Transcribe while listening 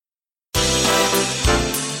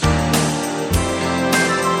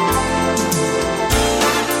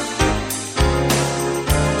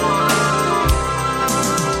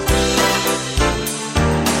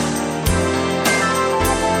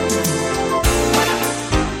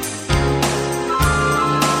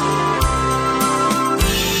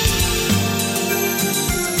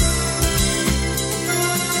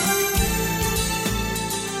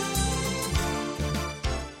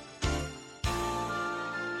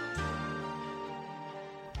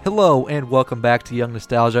Hello and welcome back to Young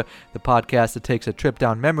Nostalgia, the podcast that takes a trip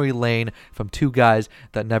down memory lane from two guys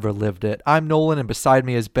that never lived it. I'm Nolan and beside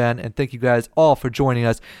me is Ben, and thank you guys all for joining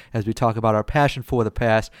us as we talk about our passion for the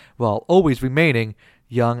past while always remaining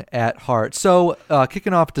young at heart. So,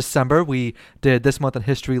 kicking off December, we did This Month in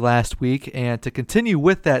History last week, and to continue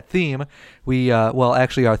with that theme,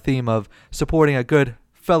 our theme of supporting a good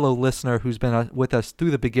fellow listener who's been with us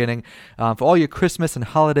through the beginning. For all your Christmas and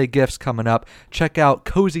holiday gifts coming up, check out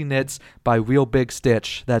Cozy Knits by Real Big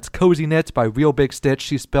Stitch. That's Cozy Knits by Real Big Stitch.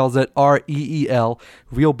 She spells it R-E-E-L,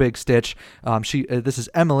 Real Big Stitch. This is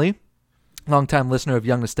Emily, longtime listener of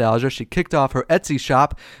Young Nostalgia. She kicked off her Etsy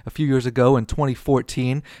shop a few years ago in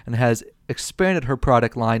 2014 and has expanded her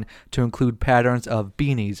product line to include patterns of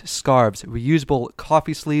beanies, scarves, reusable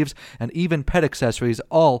coffee sleeves, and even pet accessories,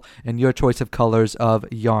 all in your choice of colors of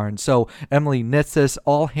yarn. So Emily knits this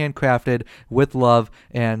all handcrafted with love,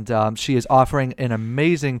 and she is offering an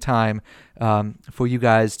amazing time for you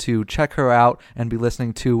guys to check her out and be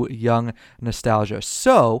listening to Young Nostalgia.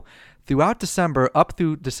 So throughout December, up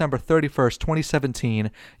through December 31st,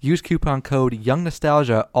 2017, use coupon code Young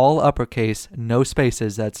Nostalgia, all uppercase, no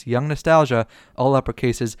spaces. That's Young Nostalgia, all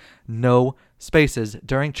uppercases, no spaces,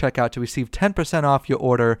 during checkout to receive 10% off your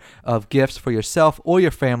order of gifts for yourself or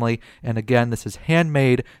your family. And again, this is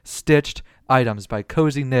handmade, stitched items by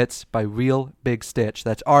Cozy Knits by Real Big Stitch.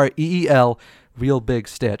 That's R-E-E-L, Real Big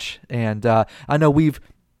Stitch. And I know we've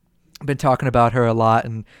been talking about her a lot,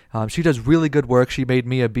 and she does really good work. She made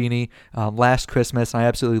me a beanie last Christmas, and I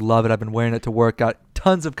absolutely love it. I've been wearing it to work, got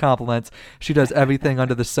tons of compliments. She does everything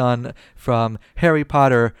under the sun, from Harry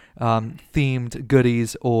Potter themed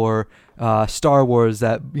goodies or Star Wars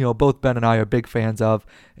that both Ben and I are big fans of.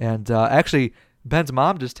 And actually, Ben's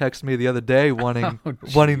mom just texted me the other day wanting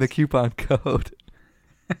the coupon code.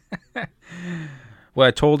 Well,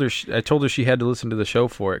 I told her she had to listen to the show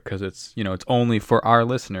for it because it's only for our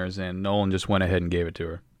listeners, and Nolan just went ahead and gave it to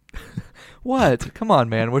her. What? Come on,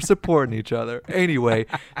 man. We're supporting each other. Anyway,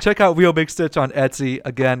 check out Real Big Stitch on Etsy.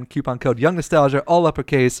 Again, coupon code Young Nostalgia, all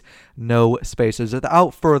uppercase, no spaces.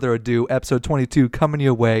 Without further ado, episode 22 coming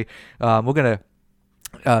your way. We're going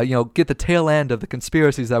to get the tail end of the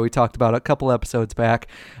conspiracies that we talked about a couple episodes back.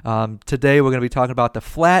 Today we're going to be talking about the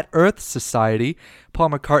Flat Earth Society. Paul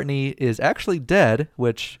McCartney is actually dead,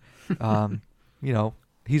 which,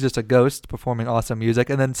 he's just a ghost performing awesome music.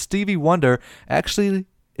 And then Stevie Wonder actually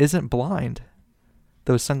isn't blind.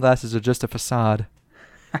 Those sunglasses are just a facade.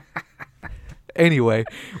 Anyway,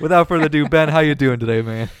 without further ado, Ben, how you doing today,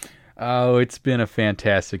 man? Oh, it's been a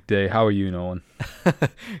fantastic day. How are you, Nolan?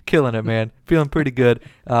 Killing it, man. Feeling pretty good.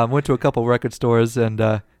 Went to a couple record stores and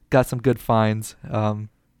got some good finds.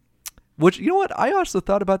 Which, you know what? I also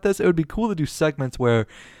thought about this. It would be cool to do segments where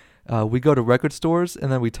we go to record stores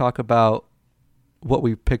and then we talk about what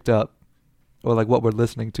we picked up or like what we're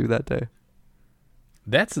listening to that day.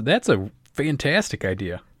 That's a fantastic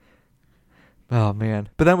idea. Oh, man.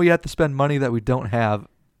 But then we have to spend money that we don't have.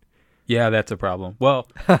 Yeah, that's a problem. Well,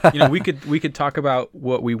 we could talk about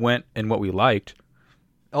what we went and what we liked.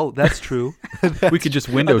 Oh, that's true. We could just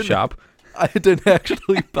window shop. I didn't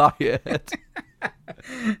actually buy it.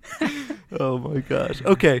 Oh my gosh.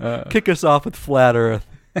 Okay, kick us off with Flat Earth.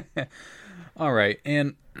 All right,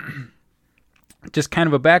 and just kind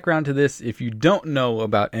of a background to this. If you don't know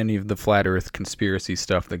about any of the Flat Earth conspiracy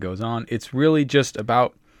stuff that goes on, it's really just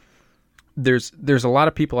about there's a lot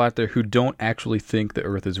of people out there who don't actually think the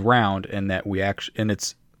Earth is round, and that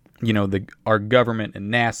it's our government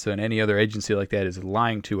and NASA and any other agency like that is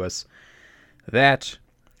lying to us that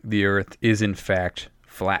the Earth is in fact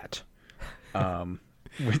flat. Oh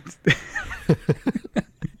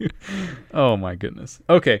my goodness.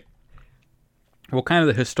 Okay. Well, kind of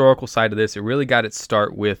the historical side of this, it really got its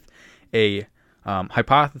start with a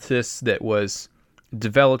hypothesis that was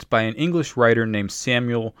developed by an English writer named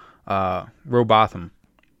Samuel Rowbotham.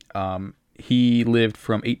 He lived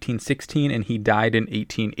from 1816 and he died in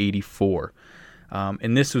 1884.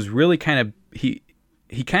 And this was really kind of, he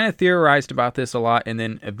kind of theorized about this a lot, and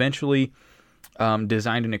then eventually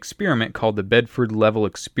designed an experiment called the Bedford Level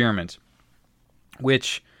Experiment,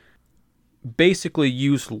 which basically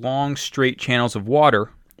used long straight channels of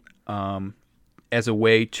water as a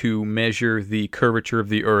way to measure the curvature of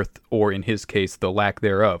the Earth, or in his case, the lack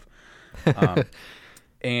thereof.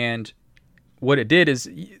 And what it did is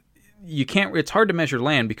it's hard to measure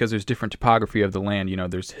land because there's different topography of the land.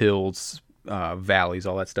 There's hills, valleys,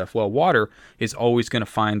 all that stuff. Well, water is always going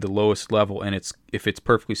to find the lowest level, and if it's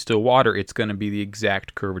perfectly still water, it's going to be the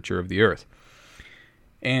exact curvature of the Earth.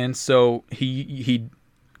 And so he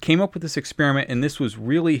came up with this experiment, and this was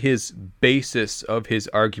really his basis of his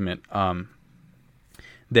argument,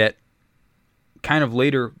 that kind of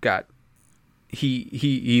later got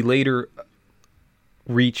he later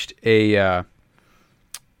reached a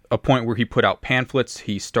point where he put out pamphlets.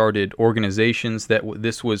 He started organizations that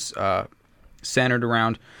this was centered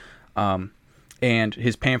around, and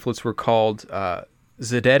his pamphlets were called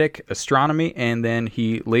Zedetic Astronomy, and then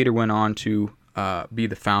he later went on to be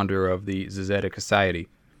the founder of the Zedetic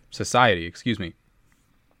Society, excuse me.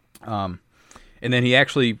 And then he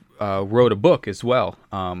actually wrote a book as well,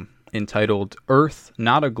 entitled Earth,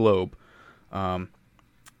 Not a Globe, and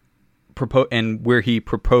where he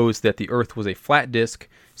proposed that the Earth was a flat disk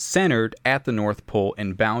centered at the North Pole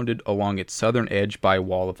and bounded along its southern edge by a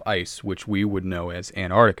wall of ice, which we would know as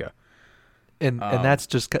Antarctica. And that's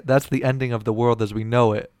the ending of the world as we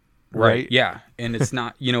know it, right? Yeah, and it's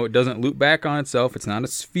not, it doesn't loop back on itself. It's not a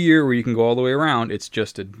sphere where you can go all the way around. It's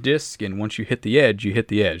just a disk, and once you hit the edge, you hit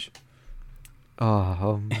the edge.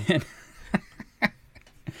 Oh,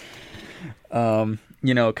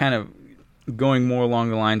 kind of going more along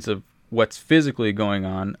the lines of what's physically going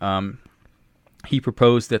on, he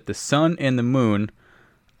proposed that the sun and the moon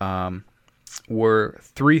were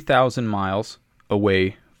 3,000 miles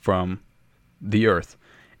away from the Earth,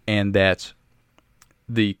 and that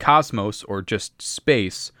the cosmos, or just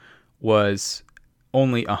space, was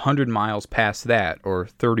only 100 miles past that, or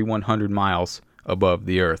 3,100 miles above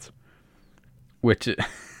the Earth. Which,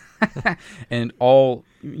 and all,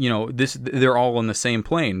 they're all on the same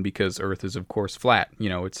plane, because Earth is, of course, flat.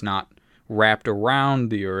 It's not wrapped around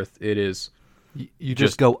the Earth. It is. You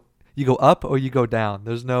go up or you go down.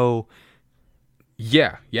 There's no.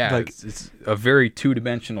 Yeah. It's a very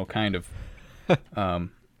two-dimensional kind of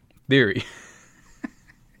theory.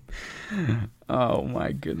 Oh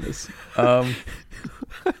my goodness.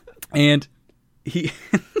 And he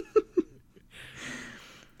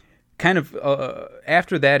kind of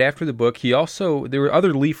after the book, there were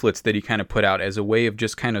other leaflets that he kind of put out as a way of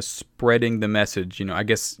just kind of spreading the message. I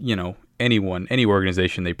guess any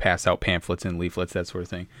organization, they pass out pamphlets and leaflets, that sort of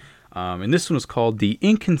thing. And this one was called "The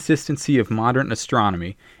Inconsistency of Modern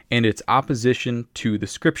Astronomy and Its Opposition to the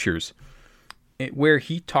Scriptures," where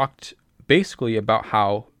he talked basically about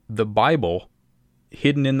how the Bible,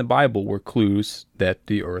 hidden in the Bible, were clues that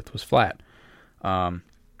the Earth was flat.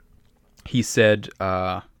 He said,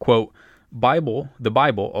 quote, the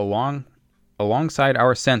Bible, alongside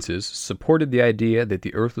our senses, supported the idea that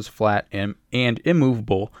the Earth was flat and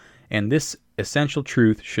immovable, and this essential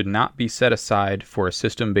truth should not be set aside for a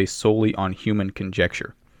system based solely on human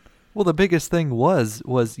conjecture. Well, the biggest thing was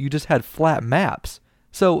you just had flat maps,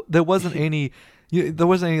 so there wasn't any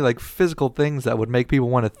like physical things that would make people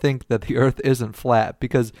want to think that the Earth isn't flat,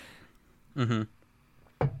 because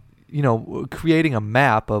creating a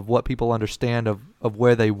map of what people understand of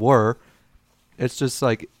where they were, it's just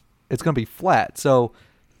like it's going to be flat. So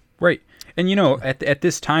right. And at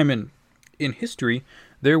this time in history,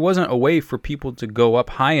 there wasn't a way for people to go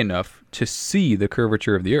up high enough to see the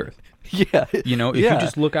curvature of the Earth. Yeah. If you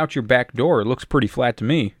just look out your back door, it looks pretty flat to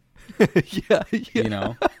me. Yeah.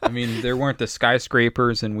 I mean, there weren't the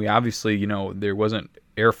skyscrapers, and we obviously, there wasn't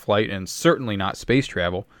air flight, and certainly not space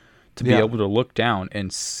travel to be able to look down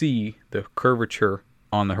and see the curvature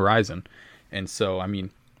on the horizon. And so, I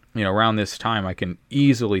mean, around this time, I can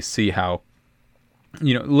easily see how,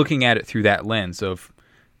 looking at it through that lens of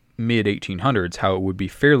mid-1800s, how it would be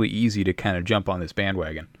fairly easy to kind of jump on this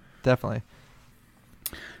bandwagon. Definitely.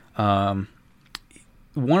 One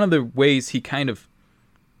of the ways he kind of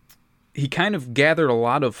gathered a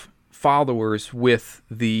lot of followers with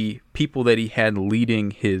the people that he had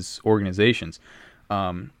leading his organizations.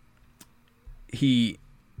 He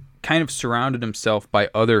kind of surrounded himself by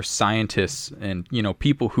other scientists and,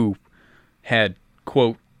 people who had,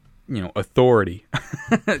 quote, authority.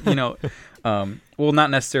 Well, not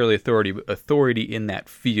necessarily authority, but authority in that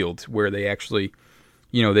field where they actually,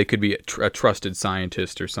 they could be a trusted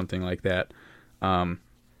scientist or something like that. And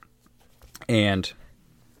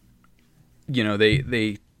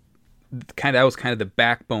they kind of, that was kind of the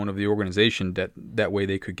backbone of the organization, that way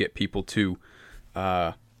they could get people to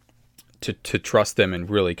trust them and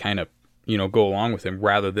really kind of, go along with them,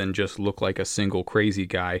 rather than just look like a single crazy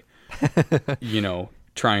guy,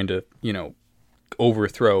 trying to,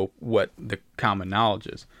 overthrow what the common knowledge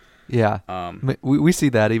is. Yeah. We see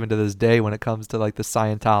that even to this day when it comes to like the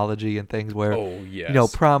Scientology and things where,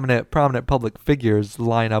 prominent public figures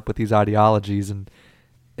line up with these ideologies, and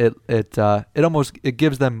it almost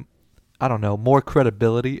gives them, I don't know, more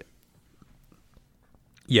credibility.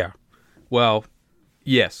 Yeah. Well,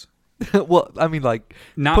 yes. Well, I mean, like,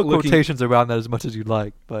 not put quotations around that as much as you'd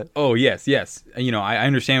like, but. Oh, yes. I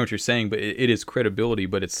understand what you're saying, but it is credibility,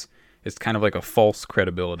 but it's it's kind of like a false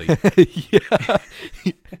credibility. Yeah,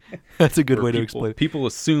 that's a good way to explain it. People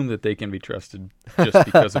assume that they can be trusted just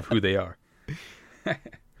because of who they are.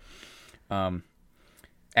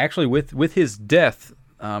 Actually, with his death,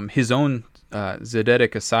 his own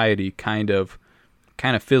Zedetic Society kind of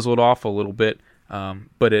fizzled off a little bit.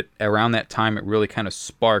 But around that time, it really kind of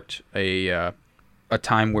sparked a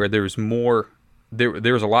time where there was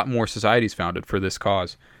a lot more societies founded for this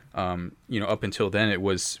cause. Up until then, it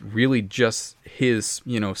was really just his,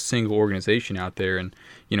 single organization out there. And,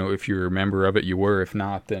 if you're a member of it, you were. If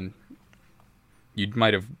not, then you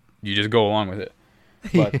just go along with it.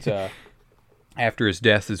 But after his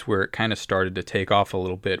death is where it kind of started to take off a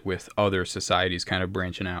little bit, with other societies kind of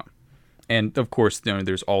branching out. And, of course,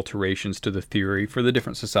 there's alterations to the theory for the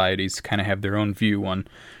different societies, kind of have their own view on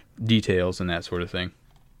details and that sort of thing.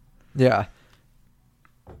 Yeah.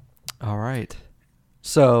 All right.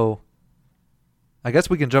 So, I guess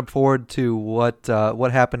we can jump forward to what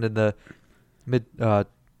happened in the mid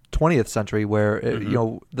 20th century, where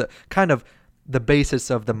the kind of the basis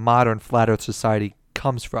of the modern Flat Earth Society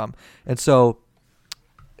comes from. And so,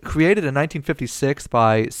 created in 1956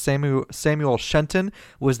 by Samuel Shenton,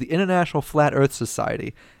 was the International Flat Earth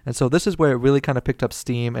Society. And so this is where it really kind of picked up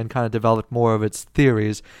steam and kind of developed more of its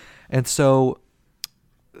theories. And so,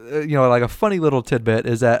 like a funny little tidbit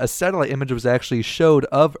is that a satellite image was actually showed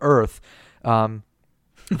of Earth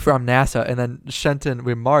from NASA, and then Shenton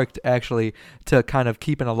remarked, actually, to kind of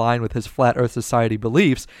keep in a line with his Flat Earth Society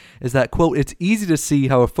beliefs, is that, quote, "It's easy to see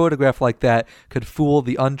how a photograph like that could fool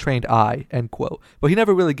the untrained eye," end quote. But he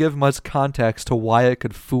never really gave much context to why it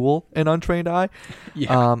could fool an untrained eye.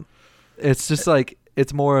 Yeah. It's just like,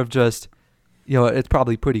 it's more of just, it's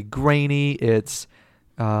probably pretty grainy. It's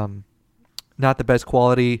not the best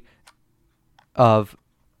quality of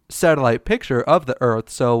satellite picture of the Earth,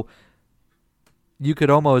 so you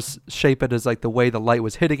could almost shape it as like the way the light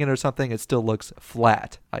was hitting it or something. It still looks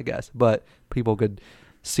flat, I guess, but people could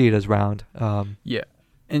see it as round. Yeah.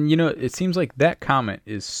 And, it seems like that comment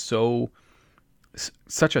is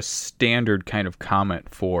such a standard kind of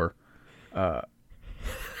comment for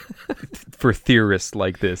theorists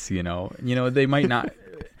like this, they might not,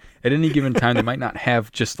 at any given time, they might not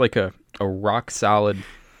have just like a rock solid,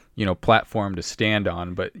 platform to stand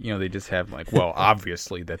on, but, they just have like, well,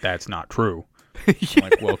 obviously that's not true. Yeah.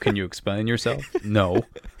 Like, well, can you explain yourself? No,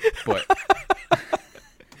 but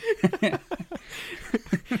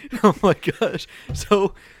oh my gosh!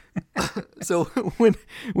 So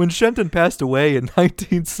when Shenton passed away in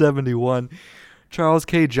 1971, Charles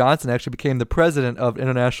K. Johnson actually became the president of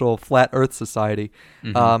International Flat Earth Society.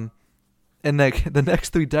 Mm-hmm. And the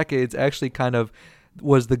next 3 decades actually kind of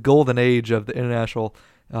was the golden age of the International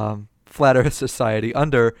Flat Earth Society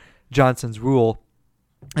under Johnson's rule,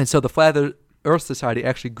 and so the Flat Earth Society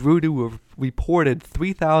actually grew to a reported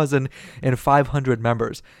 3,500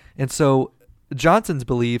 members. And so Johnson's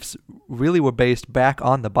beliefs really were based back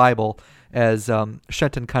on the Bible, as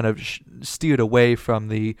Shenton kind of steered away from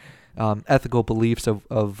the ethical beliefs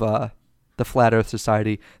of the Flat Earth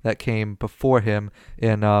Society that came before him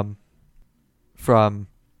from,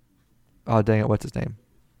 oh dang it, what's his name?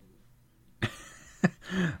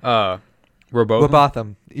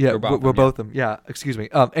 Robotham. Yeah, Robotham. Yeah, excuse me.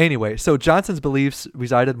 Anyway, so Johnson's beliefs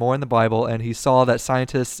resided more in the Bible, and he saw that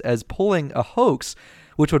scientists as pulling a hoax,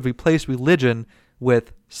 which would replace religion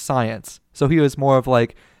with science. So he was more of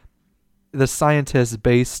like the scientist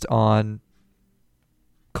based on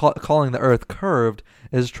calling the Earth curved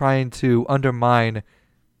is trying to undermine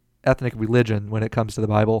ethnic religion when it comes to the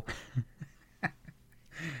Bible.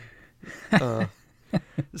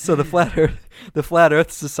 So the Flat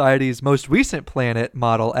Earth Society's most recent planet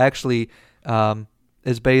model actually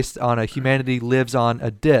is based on a humanity lives on a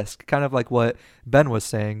disk, kind of like what Ben was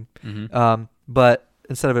saying. Mm-hmm. But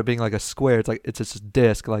instead of it being like a square, it's just a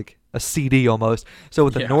disk, like a CD almost. So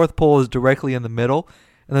with the North Pole is directly in the middle,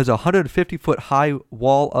 and there's a 150-foot high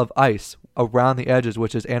wall of ice around the edges,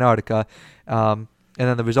 which is Antarctica. And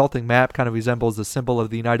then the resulting map kind of resembles the symbol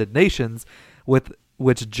of the United Nations, with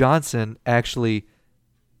which Johnson actually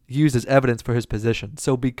used as evidence for his position.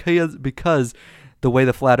 So because the way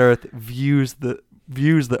the Flat Earth views the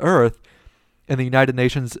Earth, and the United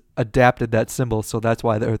Nations adapted that symbol, so that's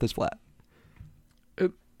why the Earth is flat.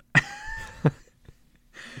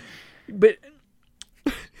 But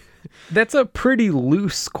that's a pretty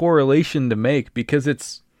loose correlation to make, because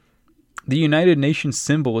it's the United Nations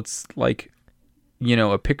symbol. It's like,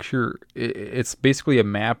 a picture. It's basically a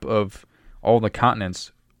map of all the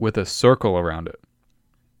continents with a circle around it.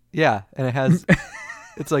 Yeah, and it has,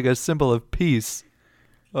 it's like a symbol of peace.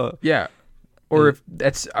 Yeah. Or if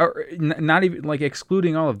that's not even like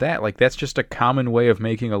excluding all of that, like that's just a common way of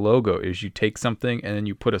making a logo is you take something and then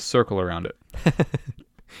you put a circle around it.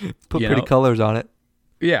 Put pretty colors on it.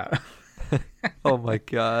 Yeah. Oh my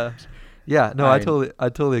gosh. Yeah, no, I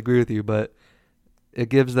totally agree with you, but it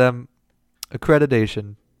gives them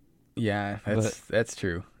accreditation. Yeah, that's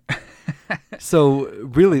true. So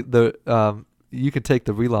really, you can take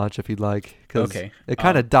the relaunch if you'd like, because it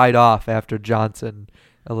kind of died off after Johnson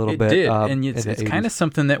a little bit. It did, and it's kind of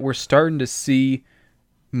something that we're starting to see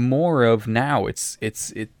more of now. It's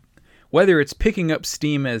whether it's picking up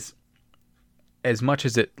steam as much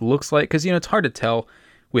as it looks like, because it's hard to tell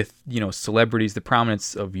with celebrities, the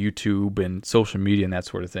prominence of YouTube and social media and that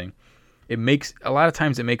sort of thing. It makes a lot of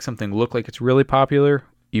times it makes something look like it's really popular,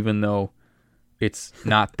 even though it's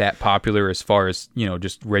not that popular as far as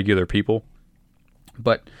just regular people.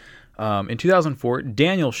 But in 2004,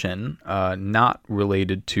 Daniel Shenton, not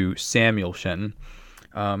related to Samuel Shenton,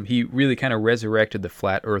 he really kind of resurrected the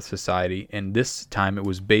Flat Earth Society, and this time it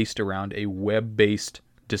was based around a web-based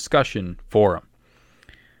discussion forum.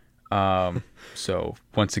 So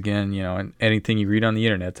once again, and anything you read on the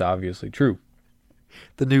internet's obviously true.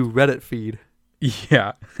 The new Reddit feed.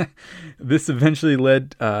 Yeah. This eventually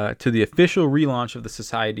led to the official relaunch of the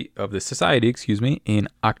society, in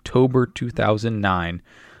October 2009,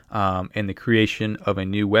 and the creation of a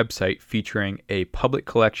new website featuring a public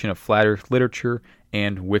collection of flat Earth literature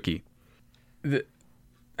and wiki.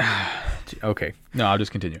 Okay, no, I'll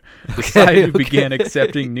just continue. The site began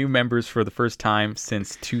accepting new members for the first time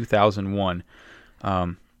since 2001,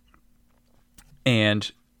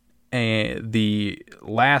 and the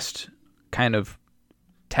last kind of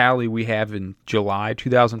tally we have in July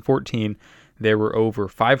 2014, there were over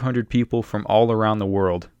 500 people from all around the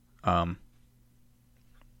world to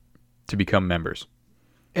become members.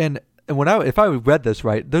 And if I read this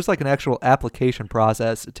right, there's like an actual application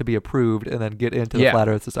process to be approved and then get into the Flat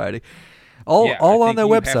Earth Society. All on their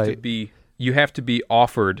website. You have to be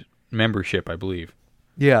offered membership, I believe.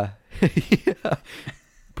 Yeah. Yeah.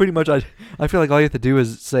 Pretty much, I feel like all you have to do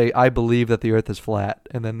is say, I believe that the Earth is flat,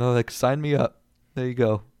 and then they're like, sign me up. There you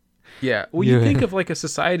go. Yeah. Well, you think of like a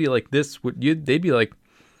society like this, they'd be like,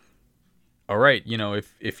 all right,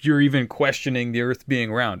 if you're even questioning the Earth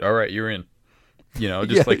being round, all right, you're in. Try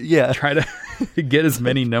to get as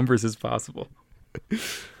many numbers as possible.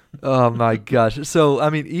 Oh my gosh. So, I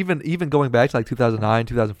mean, even going back to like 2009,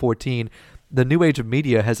 2014, the new age of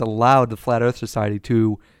media has allowed the Flat Earth Society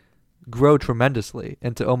to grow tremendously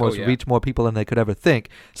and to almost reach more people than they could ever think.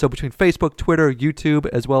 So between Facebook, Twitter, YouTube,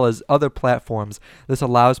 as well as other platforms, this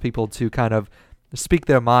allows people to kind of speak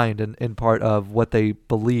their mind in part of what they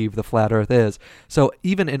believe the flat Earth is. So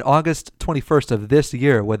even in August 21st of this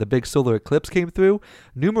year, where the big solar eclipse came through,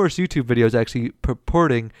 numerous YouTube videos actually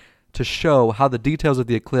purporting to show how the details of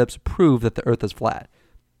the eclipse prove that the Earth is flat.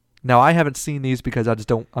 Now, I haven't seen these because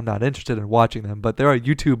I'm not interested in watching them, but there are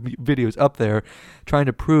YouTube videos up there trying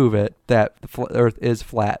to prove it that the Earth is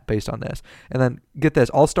flat based on this. And then, get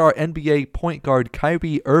this, All-Star NBA point guard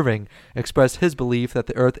Kyrie Irving expressed his belief that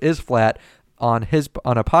the Earth is flat on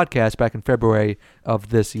a podcast back in February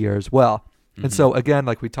of this year as well. Mm-hmm. And so, again,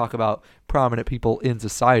 like we talk about prominent people in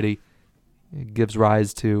society, it gives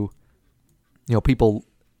rise to, people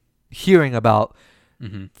hearing about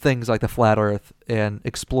things like the flat Earth and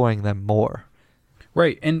exploring them more.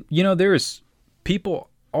 Right. And, there's people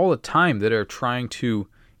all the time that are trying to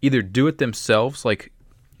either do it themselves, like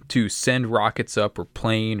to send rockets up or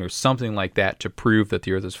plane or something like that to prove that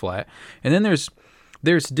the Earth is flat. And then there's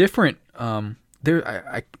different, I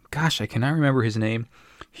cannot remember his name.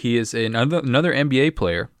 He is another NBA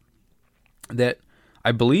player that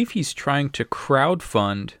I believe he's trying to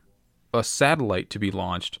crowdfund a satellite to be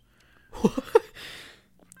launched.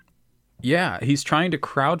 Yeah, he's trying to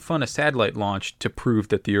crowdfund a satellite launch to prove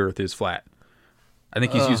that the Earth is flat. I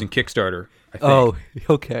think he's using Kickstarter, I think. Oh,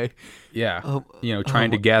 okay. Yeah,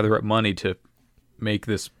 trying to gather up money to make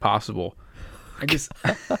this possible. I guess.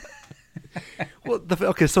 Well,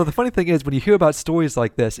 so the funny thing is, when you hear about stories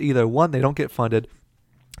like this, either one, they don't get funded,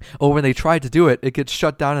 or when they try to do it, it gets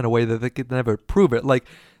shut down in a way that they could never prove it. Like,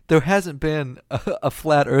 there hasn't been a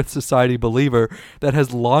Flat Earth Society believer that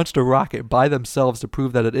has launched a rocket by themselves to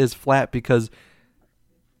prove that it is flat, because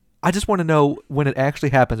I just want to know when it actually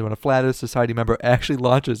happens, when a Flat Earth Society member actually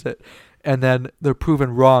launches it, and then they're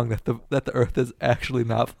proven wrong that the Earth is actually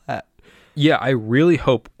not flat. Yeah, I really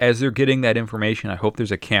hope, as they're getting that information, I hope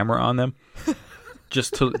there's a camera on them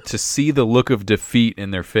just to see the look of defeat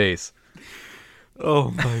in their face.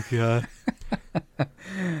 Oh, my God.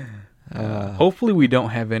 Hopefully we don't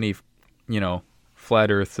have any,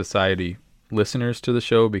 Flat Earth Society listeners to the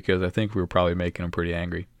show because I think we were probably making them pretty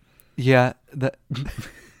angry. Yeah.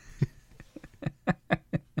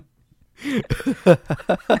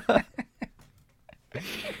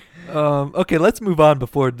 Okay, let's move on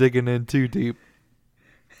before digging in too deep.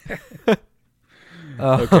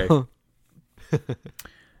 Okay.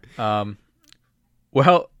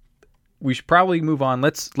 Well, we should probably move on.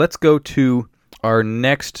 Let's go to our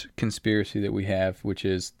next conspiracy that we have, which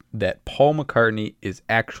is that Paul McCartney is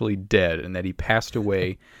actually dead and that he passed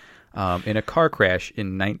away in a car crash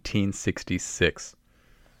in 1966.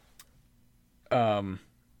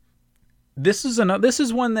 This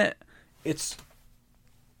is one that it's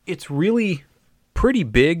really pretty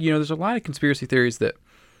big. You know, there's a lot of conspiracy theories that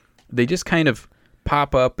they just kind of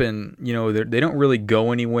pop up and, you know, they don't really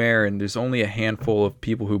go anywhere, and there's only a handful of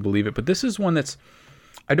people who believe it. But this is one that's,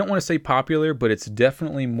 I don't want to say popular, but it's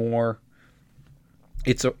definitely more,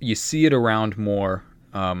 you see it around more,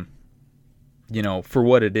 you know, for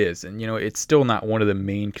what it is. And, you know, it's still not one of the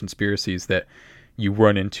main conspiracies that you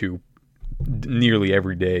run into nearly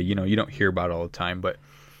every day. You know, you don't hear about it all the time, but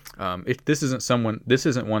this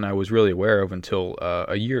isn't one I was really aware of until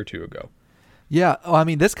a year or two ago. Yeah, I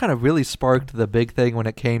mean, this kind of really sparked the big thing when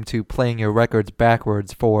it came to playing your records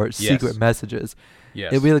backwards for secret messages.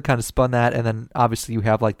 Yes. It really kind of spun that, and then obviously you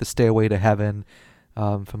have like the Stairway to Heaven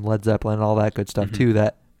from Led Zeppelin and all that good stuff too,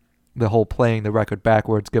 that the whole playing the record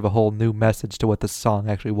backwards give a whole new message to what the song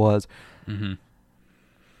actually was.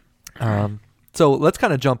 So let's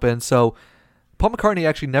kind of jump in. So Paul McCartney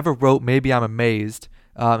actually never wrote Maybe I'm Amazed.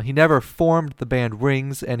 He never formed the band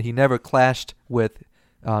Rings, and he never clashed with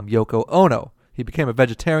Yoko Ono. He became a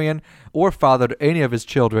vegetarian or fathered any of his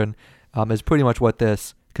children, is pretty much what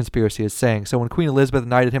this conspiracy is saying. So when Queen Elizabeth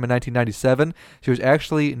knighted him in 1997, she was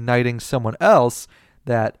actually knighting someone else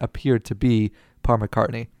that appeared to be Paul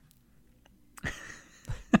McCartney.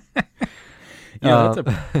 Yeah, that's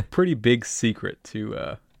a pretty big secret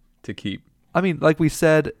to keep. I mean, like we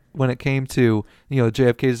said, when it came to, you know,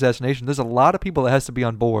 JFK's assassination, there's a lot of people that has to be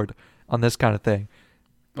on board on this kind of thing.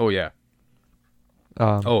 Oh, yeah.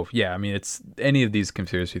 I mean, it's any of these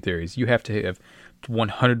conspiracy theories, you have to have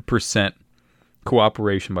 100%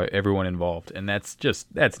 cooperation by everyone involved, and that's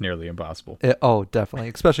nearly impossible. Definitely,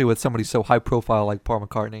 especially with somebody so high profile like Paul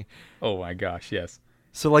McCartney. Oh my gosh, yes.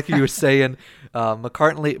 So like you were saying,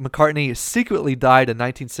 McCartney secretly died in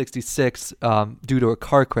 1966 due to a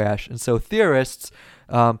car crash, and so theorists,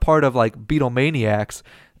 part of like Beatlemaniacs,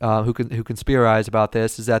 who conspirize about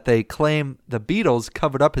this, is that they claim the Beatles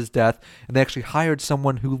covered up his death, and they actually hired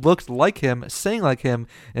someone who looked like him, sang like him,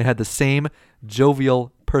 and had the same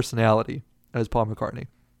jovial personality as Paul McCartney.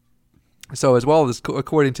 So as well as,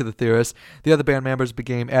 according to the theorists, the other band members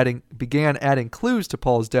began adding clues to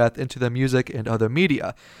Paul's death into their music and other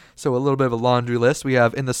media. So a little bit of a laundry list. We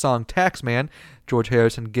have in the song Taxman, George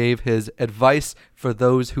Harrison gave his advice for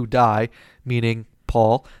those who die, meaning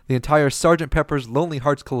Paul. The entire Sgt. Pepper's Lonely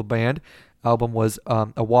Hearts Club Band album was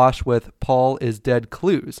awash with Paul is Dead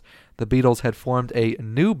clues. The Beatles had formed a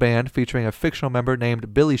new band featuring a fictional member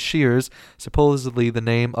named Billy Shears, supposedly the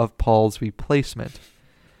name of Paul's replacement.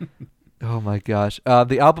 Oh my gosh.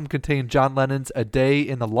 The album contained John Lennon's A Day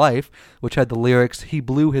in the Life, which had the lyrics, "He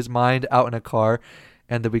blew his mind out in a car,"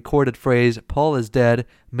 and the recorded phrase, "Paul is dead,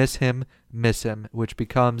 miss him," which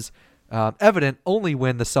becomes evident only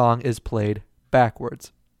when the song is played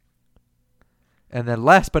backwards. And then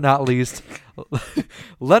last but not least,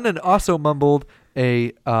 Lennon also mumbled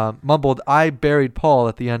 "I buried Paul"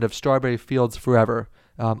 at the end of Strawberry Fields Forever.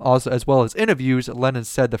 Also, as well as interviews, Lennon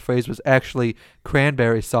said the phrase was actually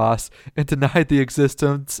cranberry sauce and denied the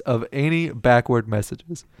existence of any backward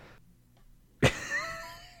messages.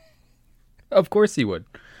 Of course he would.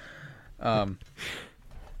 I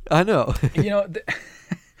know. You know,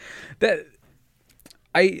 that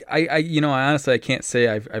I honestly I can't say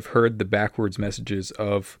I've heard the backwards messages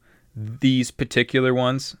of these particular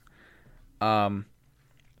ones.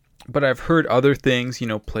 But I've heard other things, you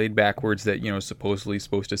know, played backwards that, you know, supposedly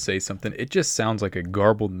supposed to say something. It just sounds like a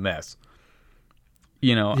garbled mess.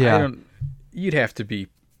 You know, yeah. You'd have to be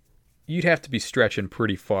stretching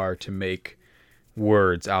pretty far to make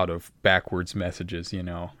words out of backwards messages, you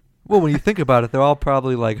know. Well, when you think about it, they're all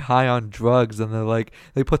probably like high on drugs, and they're like,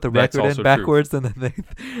 they put the record in backwards, true. And then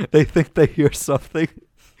they think they hear something,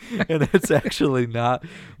 and it's actually not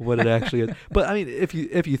what it actually is. But I mean, if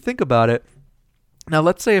you think about it. Now,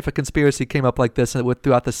 let's say if a conspiracy came up like this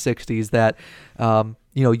throughout the 60s that,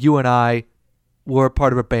 you know, you and I were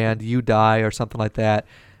part of a band, you die or something like that.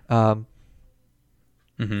 And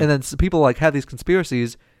then people like have these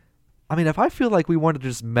conspiracies. I mean, if I feel like we wanted to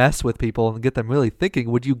just mess with people and get them really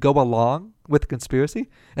thinking, would you go along with the conspiracy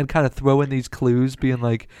and kind of throw in these clues, being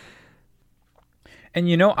like,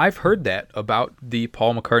 And I've heard that about the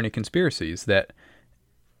Paul McCartney conspiracies, that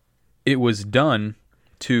it was done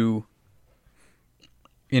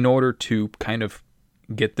in order to kind of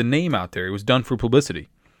get the name out there. It was done for publicity.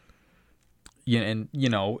 Yeah, and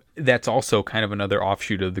that's also kind of another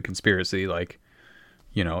offshoot of the conspiracy. Like,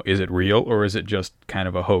 is it real, or is it just kind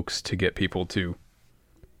of a hoax to get people to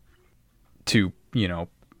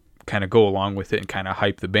kind of go along with it and kind of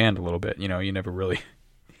hype the band a little bit? You never really,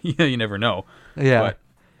 you never know. yeah,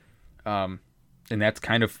 But, and that's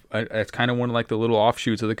kind of one of like the little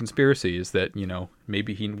offshoots of the conspiracy, is that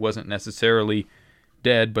maybe he wasn't necessarily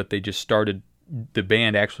dead, but the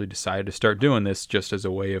band actually decided to start doing this just as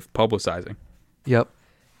a way of publicizing. yep,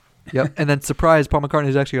 and then surprise, Paul McCartney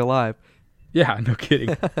is actually alive. Yeah, no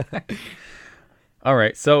kidding. All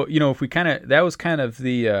right, so if we that was kind of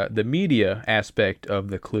the media aspect of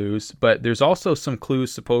the clues, but there's also some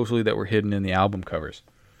clues supposedly that were hidden in the album covers.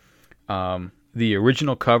 The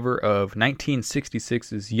original cover of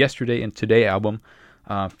 1966's Yesterday and Today album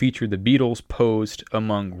featured the Beatles posed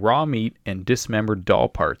among raw meat and dismembered doll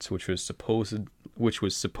parts, which was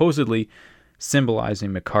supposedly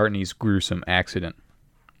symbolizing McCartney's gruesome accident.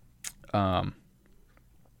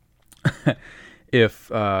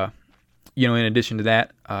 If in addition to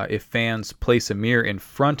that, if fans place a mirror in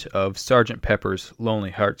front of Sgt. Pepper's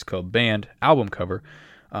Lonely Hearts Club Band album cover,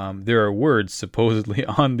 there are words supposedly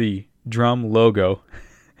on the drum logo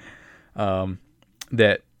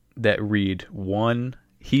that read "One,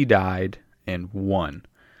 he died," and "One,"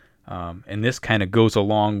 and this kind of goes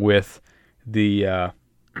along with the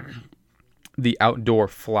outdoor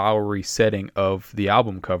flowery setting of the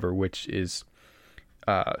album cover, which is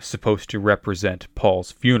supposed to represent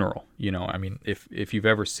Paul's funeral. I mean, if you've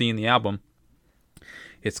ever seen the album,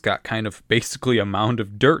 it's got kind of basically a mound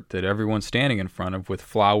of dirt that everyone's standing in front of with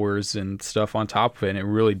flowers and stuff on top of it, and it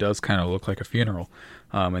really does kind of look like a funeral,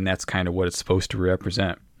 and that's kind of what it's supposed to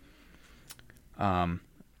represent. And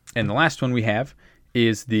the last one we have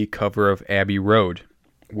is the cover of Abbey Road,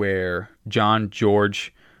 where John,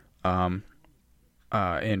 George, and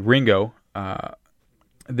Ringo,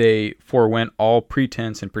 they forewent all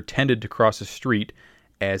pretense and pretended to cross a street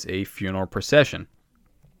as a funeral procession.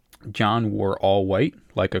 John wore all white,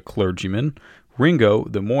 like a clergyman. Ringo,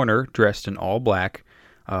 the mourner, dressed in all black.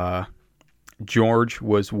 George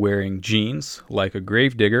was wearing jeans, like a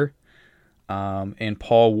gravedigger. And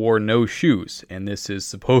Paul wore no shoes, and this is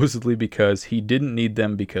supposedly because he didn't need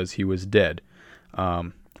them because he was dead,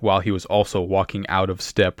 while he was also walking out of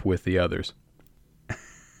step with the others.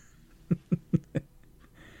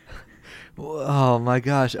 Oh my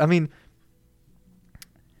gosh! I mean,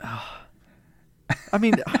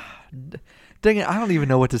 dang it! I don't even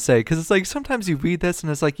know what to say, because it's like sometimes you read this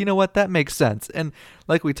and it's like, you know what, that makes sense, and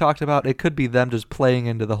like we talked about, it could be them just playing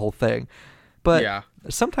into the whole thing. But yeah,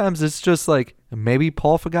 sometimes it's just like maybe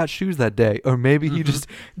Paul forgot shoes that day, or maybe he just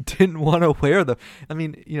didn't want to wear them. I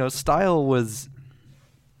mean, style was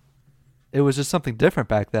just something different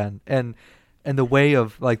back then, and the way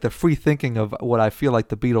of like the free thinking of what I feel like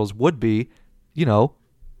the Beatles would be,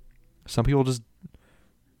 some people just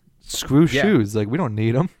screw shoes, like we don't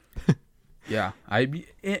need them. Yeah,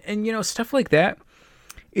 and stuff like that.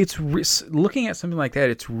 It's looking at something like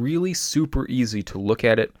that. It's really super easy to look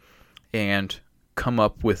at it and come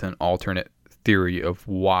up with an alternate theory of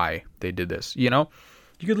why they did this. You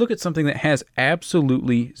could look at something that has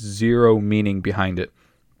absolutely zero meaning behind it,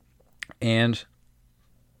 and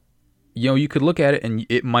you could look at it and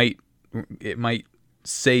it might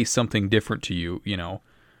say something different to you. Yeah.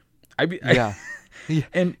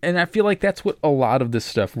 And I feel like that's what a lot of this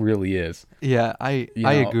stuff really is. Yeah, I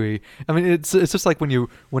agree. I mean, it's just like when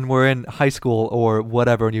we're in high school or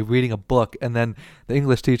whatever, and you're reading a book, and then the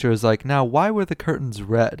English teacher is like, "Now, why were the curtains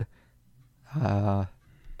red?"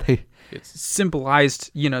 It's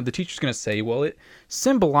symbolized. The teacher's going to say, "Well, it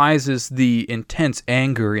symbolizes the intense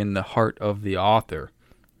anger in the heart of the author."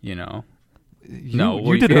 You did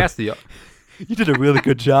a really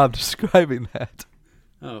good job describing that.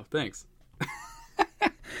 Oh, thanks.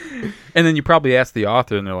 And then you probably ask the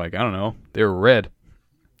author, and they're like, I don't know, they were red.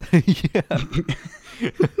 Yeah.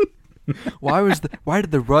 Why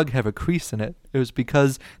did the rug have a crease in it? It was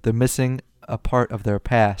because they're missing a part of their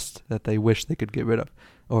past that they wish they could get rid of,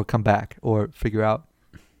 or come back, or figure out.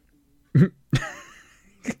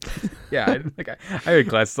 Yeah, I had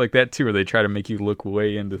classes like that too, where they try to make you look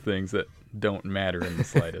way into things that don't matter in the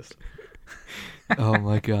slightest. Oh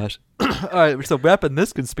my gosh. All right, so wrapping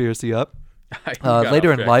this conspiracy up, You got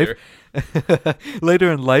Later off in track life, there.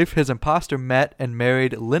 later in life, his imposter met and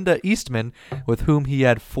married Linda Eastman, with whom he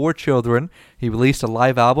had 4 children. He released a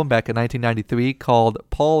live album back in 1993 called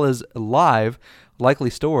Paul is Live, likely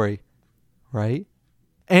story, right?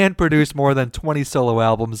 And produced more than 20 solo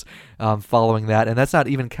albums following that, and that's not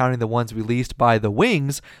even counting the ones released by The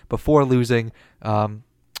Wings before losing her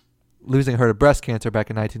to breast cancer back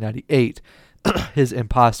in 1998. His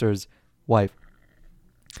imposter's wife.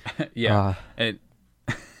 Yeah. And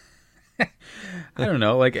I don't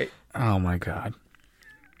know, like, oh my God.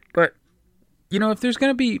 But, if there's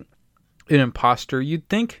going to be an imposter, you'd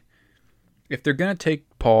think if they're going to take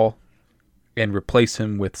Paul and replace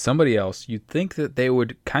him with somebody else, you'd think that they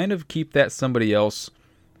would kind of keep that somebody else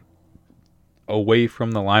away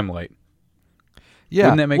from the limelight. Yeah.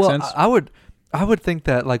 Wouldn't that make sense? I would think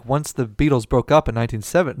that, like, once the Beatles broke up in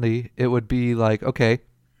 1970, it would be like, okay,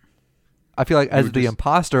 I feel like as the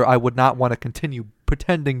imposter, I would not want to continue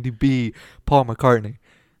pretending to be Paul McCartney.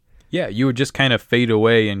 Yeah, you would just kind of fade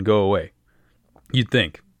away and go away. You'd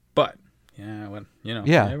think. But, well, you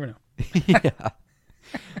never know. Yeah.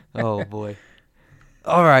 Oh, boy.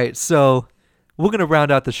 All right, so we're going to round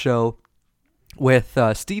out the show with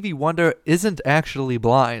Stevie Wonder isn't actually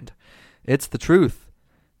blind. It's the truth.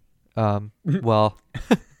 Well,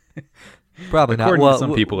 probably not. According Well, to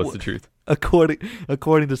some people, it's the truth.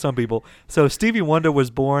 According to some people. So Stevie Wonder was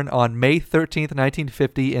born on May 13th,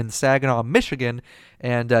 1950 in Saginaw, Michigan,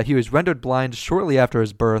 and he was rendered blind shortly after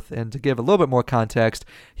his birth. And to give a little bit more context,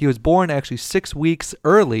 he was born actually 6 weeks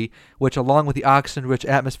early, which along with the oxygen-rich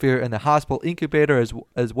atmosphere in the hospital incubator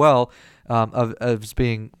as well of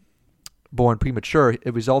being born premature,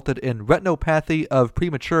 it resulted in retinopathy of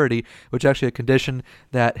prematurity, which is actually a condition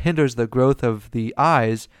that hinders the growth of the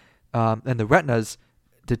eyes and the retinas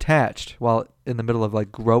detached while in the middle of like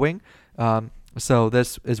growing. So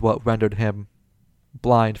this is what rendered him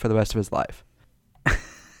blind for the rest of his life.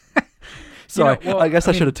 So I guess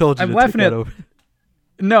I should have told you. I'm laughing at.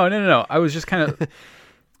 No. I was just kind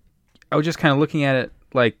of looking at it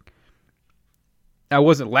like I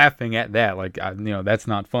wasn't laughing at that. Like that's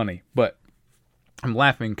not funny. But I'm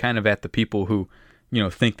laughing kind of at the people who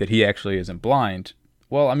think that he actually isn't blind.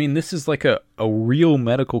 Well, I mean, this is like a real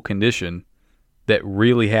medical condition that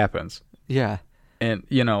really happens. Yeah. And,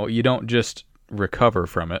 you don't just recover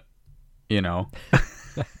from it, I know.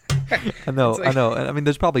 I mean,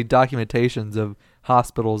 there's probably documentations of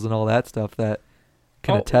hospitals and all that stuff that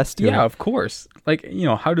can attest to it. Yeah, of course. Like,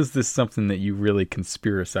 how does this something that you really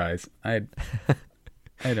conspiracize? I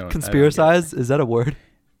don't. Conspiracize? Is that a word?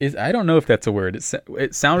 I don't know if that's a word.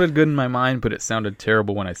 It sounded good in my mind, but it sounded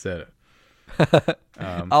terrible when I said it.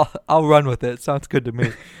 I'll run with it. Sounds good to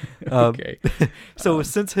me. Okay. So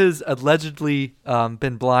since his allegedly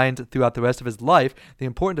been blind throughout the rest of his life, the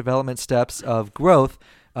important development steps of growth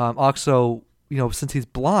also, since he's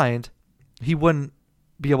blind, he wouldn't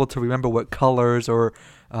be able to remember what colors or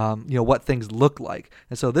what things look like.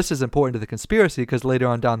 And so this is important to the conspiracy because later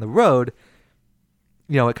on down the road,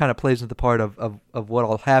 it kind of plays into the part of what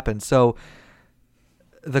all happened. So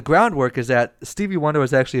the groundwork is that Stevie Wonder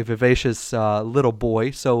was actually a vivacious little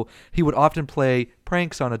boy, so he would often play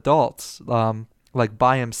pranks on adults, like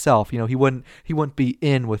by himself. He wouldn't be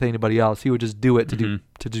in with anybody else. He would just do it to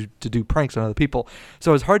do pranks on other people.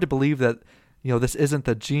 So it's hard to believe that this isn't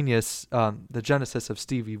the genesis of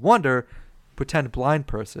Stevie Wonder, pretend blind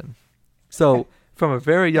person. So from a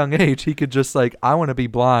very young age, he could just I want to be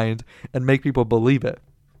blind and make people believe it.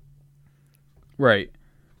 Right.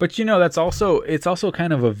 But it's also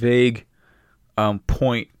kind of a vague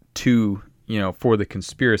point to for the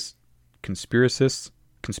conspirators.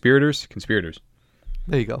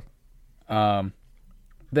 There you go.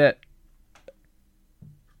 That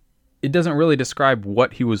it doesn't really describe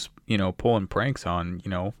what he was pulling pranks on.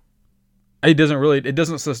 It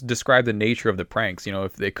doesn't describe the nature of the pranks.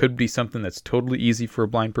 If it could be something that's totally easy for a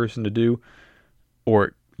blind person to do,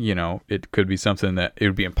 or it could be something that it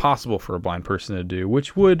would be impossible for a blind person to do,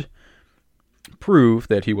 which would prove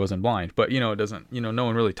that he wasn't blind. But, it doesn't, no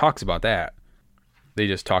one really talks about that. They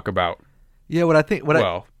just talk about. Yeah, what I think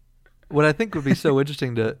would be so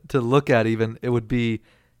interesting to look at even, it would be,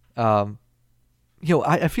 I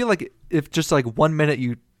feel like if just 1 minute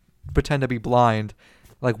you pretend to be blind,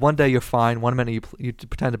 one day you're fine, 1 minute you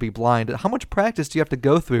pretend to be blind, how much practice do you have to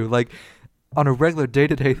go through? On a regular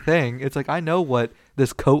day-to-day thing, it's I know what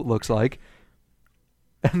this coat looks like.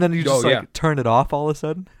 And then you just turn it off all of a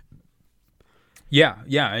sudden. Yeah.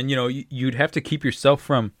 And, you'd have to keep yourself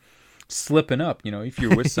from slipping up. If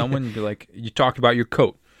you're with someone, you'd be like, you talked about your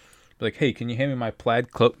coat. Be like, hey, can you hand me my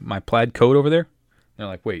plaid coat over there? And they're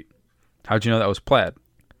like, wait, how'd you know that was plaid?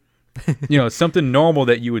 It's something normal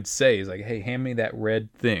that you would say is like, hey, hand me that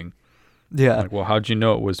red thing. Yeah. Like, well, how'd you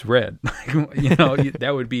know it was red?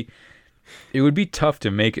 That would be, it would be tough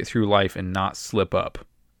to make it through life and not slip up.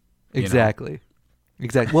 Exactly.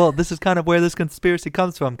 Exactly. Well, this is kind of where this conspiracy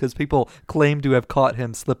comes from, because people claim to have caught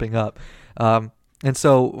him slipping up. And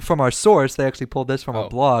so from our source, they actually pulled this from a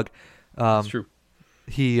blog. That's true.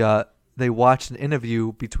 They watched an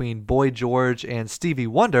interview between Boy George and Stevie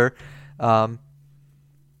Wonder,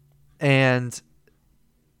 and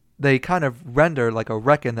they kind of render like a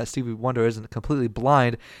reckon that Stevie Wonder isn't completely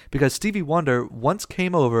blind, because Stevie Wonder once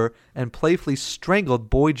came over and playfully strangled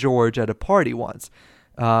Boy George at a party once.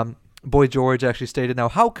 Boy George actually stated, "Now,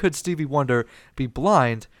 how could Stevie Wonder be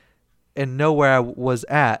blind and know where I was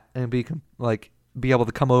at and be able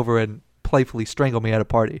to come over and playfully strangle me at a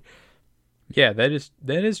party?" Yeah, that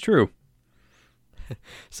is true.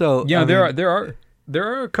 So there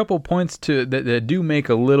are a couple points that do make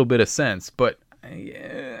a little bit of sense, but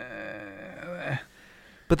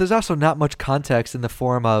but there's also not much context in the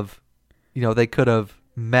form of, they could have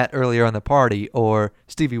met earlier on the party, or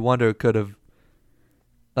Stevie Wonder could have,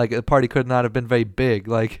 the party could not have been very big.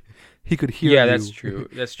 Like, he could hear. Yeah, you that's true.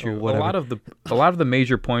 That's true. Whatever. A lot of the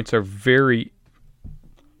major points are very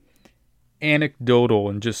anecdotal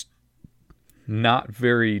and just not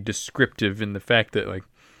very descriptive in the fact that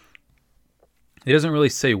it doesn't really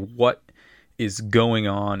say what is going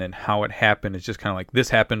on and how it happened. It's just kind of like, this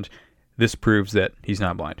happened. This proves that he's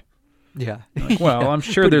not blind. Yeah. Well, I'm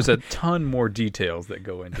sure there's a ton more details that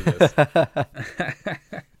go into this.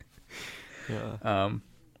 Yeah.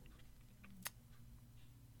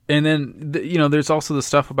 And then, there's also the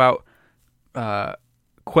stuff about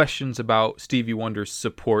questions about Stevie Wonder's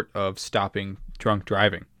support of stopping drunk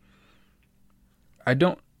driving. I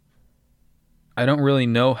don't really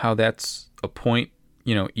know how that's a point,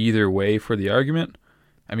 either way for the argument.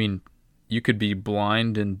 I mean, you could be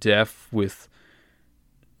blind and deaf with,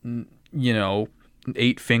 8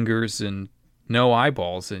 fingers and no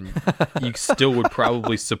eyeballs, and you still would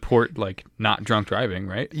probably support not drunk driving,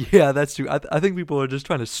 right? Yeah, that's true. I think people are just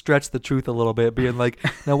trying to stretch the truth a little bit, being like,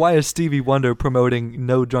 now why is Stevie Wonder promoting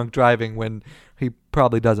no drunk driving when he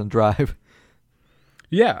probably doesn't drive?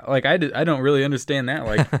 Yeah, I don't really understand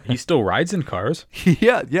that. He still rides in cars.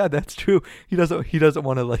 Yeah, that's true. He doesn't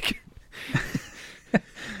want to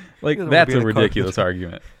that's a ridiculous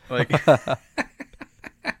argument.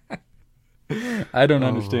 I don't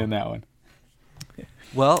understand that one.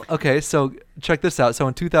 Well, okay, so check this out. So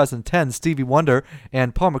in 2010, Stevie Wonder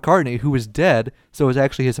and Paul McCartney, who was dead, so it was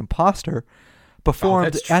actually his imposter,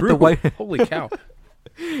 performed at the White House. Holy cow.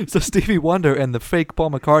 So Stevie Wonder and the fake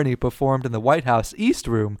Paul McCartney performed in the White House East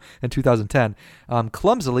Room in 2010.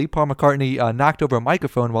 Clumsily, Paul McCartney knocked over a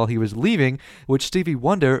microphone while he was leaving, which Stevie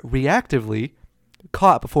Wonder reactively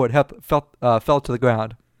caught before it fell to the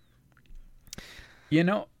ground.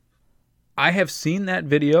 I have seen that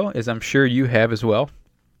video, as I'm sure you have as well.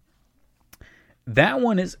 That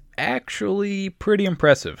one is actually pretty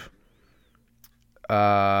impressive. He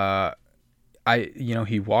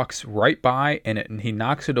walks right by and he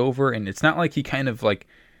knocks it over, and it's not like he kind of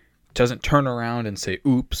doesn't turn around and say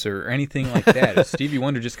oops or anything like that. Stevie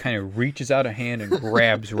Wonder just kind of reaches out a hand and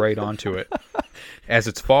grabs right onto it as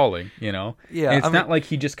it's falling, Yeah. And it's not like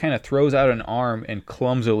he just kind of throws out an arm and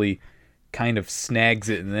clumsily kind of snags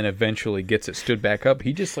it and then eventually gets it stood back up.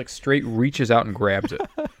 He just straight reaches out and grabs it,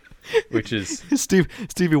 which is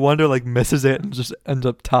Stevie Wonder misses it and just ends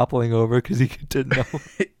up toppling over because he didn't know.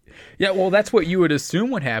 Yeah, well, that's what you would assume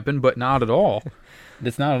would happen, but not at all.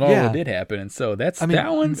 That's not at all what did happen, and so that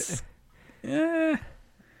one's. I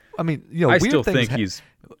still think he's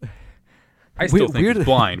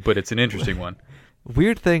blind, but it's an interesting one.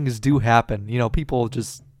 Weird things do happen. People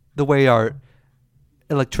just, the way our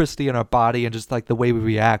electricity in our body and just the way we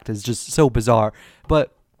react is just so bizarre.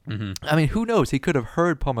 But who knows? He could have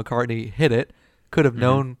heard Paul McCartney hit it, could have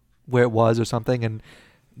known where it was or something and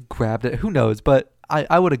grabbed it. Who knows? But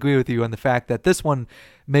I would agree with you on the fact that this one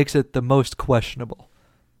makes it the most questionable.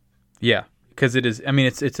 Yeah, because it is.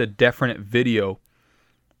 It's a definite video,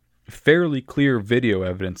 fairly clear video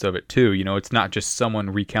evidence of it too. It's not just someone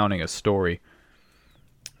recounting a story.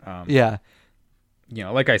 Yeah.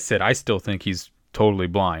 Like I said, I still think he's totally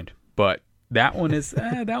blind, but that one is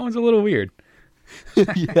that one's a little weird.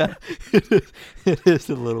 Yeah, it is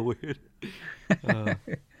a little weird. All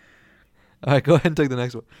right, go ahead and take the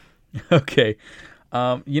next one. Okay.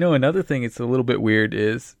 Another thing it's a little bit weird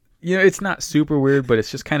is, it's not super weird, but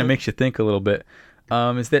it's just kind of makes you think a little bit,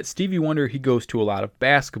 is that Stevie Wonder, he goes to a lot of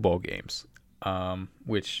basketball games,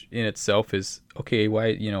 which in itself is, okay, why,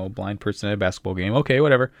 a blind person at a basketball game, okay,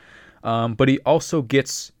 whatever. But he also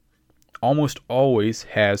gets almost always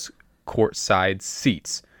has courtside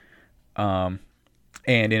seats. And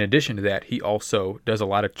in addition to that, he also does a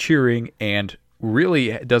lot of cheering and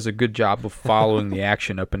really does a good job of following the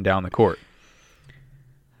action up and down the court.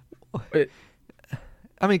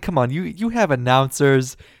 I mean, come on, you have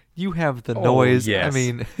announcers, you have the noise. Yes. I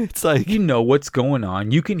mean, it's like you know what's going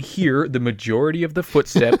on. You can hear the majority of the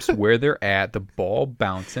footsteps where they're at, the ball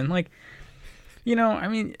bouncing. Like, I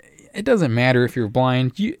mean, it doesn't matter if you're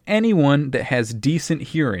blind. Anyone that has decent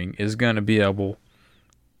hearing is going to be able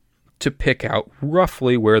to pick out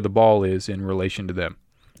roughly where the ball is in relation to them.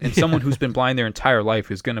 And someone who's been blind their entire life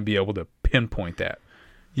is going to be able to pinpoint that.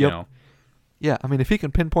 Yep. Yeah, I mean, if he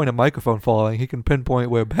can pinpoint a microphone falling, he can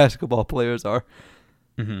pinpoint where basketball players are.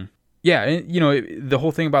 Mm-hmm. Yeah, and the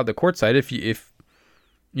whole thing about the courtside, if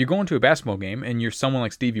you're going to a basketball game and you're someone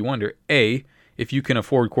like Stevie Wonder, A, if you can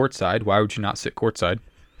afford courtside, why would you not sit courtside?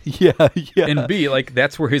 Yeah. And B, like,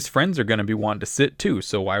 that's where his friends are going to be wanting to sit too,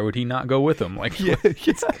 so why would he not go with them? Like, yeah.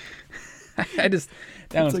 I just,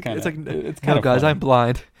 that one's kind of no, guys, I'm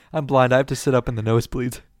blind. I have to sit up in the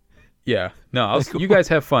nosebleeds. Yeah. No, you guys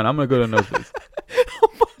have fun. I'm going to go to nosebleeds.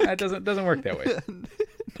 That doesn't work that way.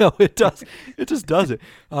 No, it does. It just doesn't.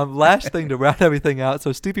 Last thing to round everything out.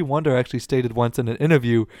 So Stevie Wonder actually stated once in an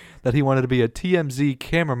interview that he wanted to be a TMZ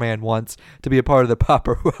cameraman once to be a part of the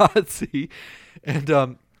paparazzi. And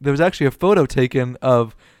there was actually a photo taken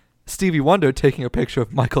of Stevie Wonder taking a picture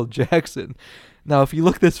of Michael Jackson. Now, if you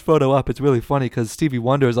look this photo up, it's really funny because Stevie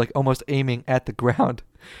Wonder is like almost aiming at the ground.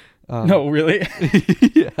 No, really?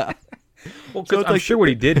 Yeah. Well, because I'm sure what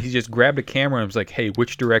he did, he just grabbed a camera and was like, "Hey,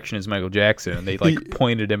 which direction is Michael Jackson?" And they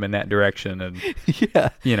pointed him in that direction, and yeah,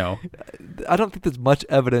 I don't think there's much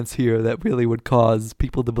evidence here that really would cause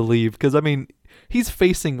people to believe, because I mean, he's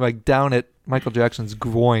facing like down at Michael Jackson's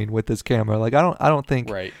groin with this camera. Like, I don't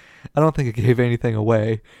think it gave anything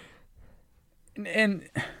away. And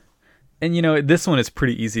this one is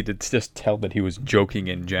pretty easy to just tell that he was joking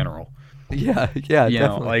in general. Yeah,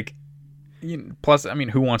 definitely. Plus, I mean,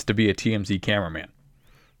 who wants to be a TMZ cameraman?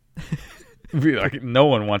 Like, no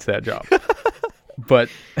one wants that job. But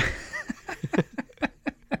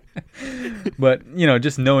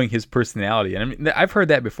just knowing his personality, and I mean, I've heard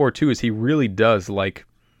that before too. Is he really does like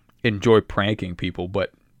enjoy pranking people,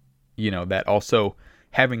 but that also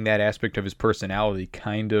having that aspect of his personality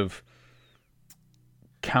kind of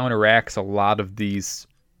counteracts a lot of these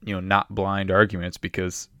not blind arguments,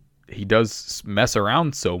 because he does mess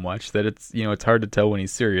around so much that it's it's hard to tell when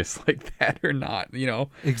he's serious like that or not.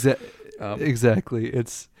 Exactly.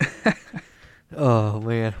 It's oh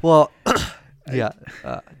man. Well, yeah.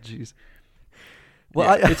 Jeez.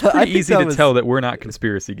 Well, yeah, it's pretty easy to tell that we're not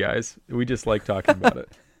conspiracy guys. We just like talking about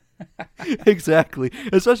it. Exactly.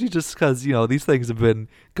 Especially just because these things have been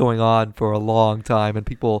going on for a long time, and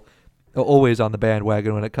people are always on the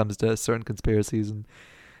bandwagon when it comes to certain conspiracies and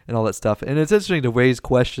all that stuff. And it's interesting to raise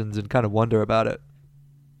questions and kind of wonder about it.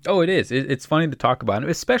 Oh, it is. It's funny to talk about,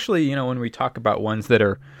 especially, when we talk about ones that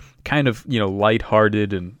are kind of,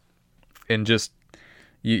 lighthearted and just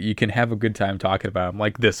you can have a good time talking about them,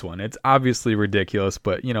 like this one. It's obviously ridiculous,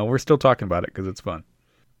 but, we're still talking about it because it's fun.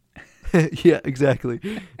 Yeah, exactly.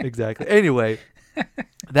 Anyway,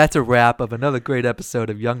 that's a wrap of another great episode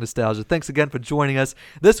of Young Nostalgia. Thanks again for joining us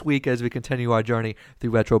this week as we continue our journey through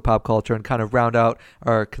retro pop culture and kind of round out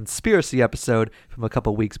our conspiracy episode from a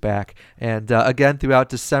couple weeks back. And again, throughout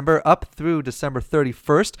December, up through December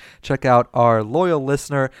 31st, check out our loyal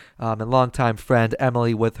listener and longtime friend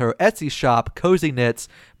Emily with her Etsy shop, Cozy Knits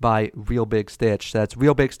by Real Big Stitch. That's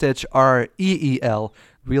Real Big Stitch, REEL.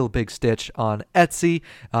 Real Big Stitch on Etsy.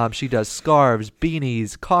 She does scarves,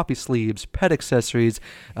 beanies, coffee sleeves, pet accessories.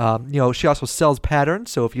 She also sells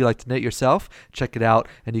patterns, so if you like to knit yourself, check it out,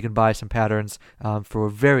 and you can buy some patterns for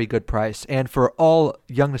a very good price. And for all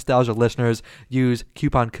Young Nostalgia listeners, use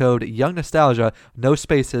coupon code Young Nostalgia, no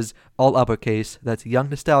spaces, all uppercase. That's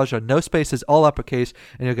Young Nostalgia, no spaces, all uppercase,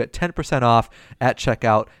 and you'll get 10% off at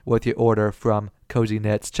checkout with your order from Cozy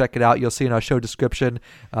Knits. Check it out. You'll see in our show description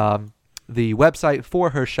the website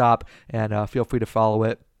for her shop, and feel free to follow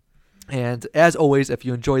it. And as always, if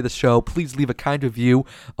you enjoy the show, please leave a kind review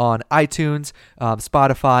on iTunes,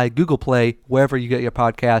 Spotify, Google Play, wherever you get your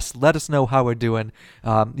podcasts. Let us know how we're doing.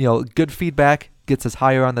 Good feedback gets us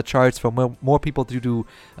higher on the charts for more people to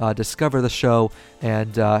discover the show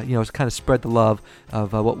and kind of spread the love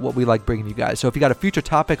of what we like bringing you guys. So if you got a future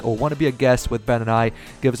topic or want to be a guest with Ben and I,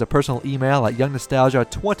 give us a personal email at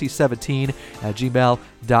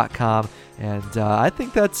youngnostalgia2017@gmail.com. And I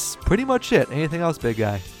think that's pretty much it. Anything else, big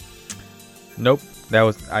guy? Nope. That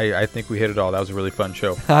was I think we hit it all. That was a really fun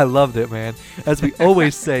show. I loved it, man. As we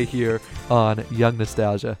always say here on Young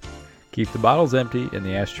Nostalgia. Keep the bottles empty and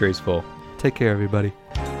the ashtrays full. Take care, everybody.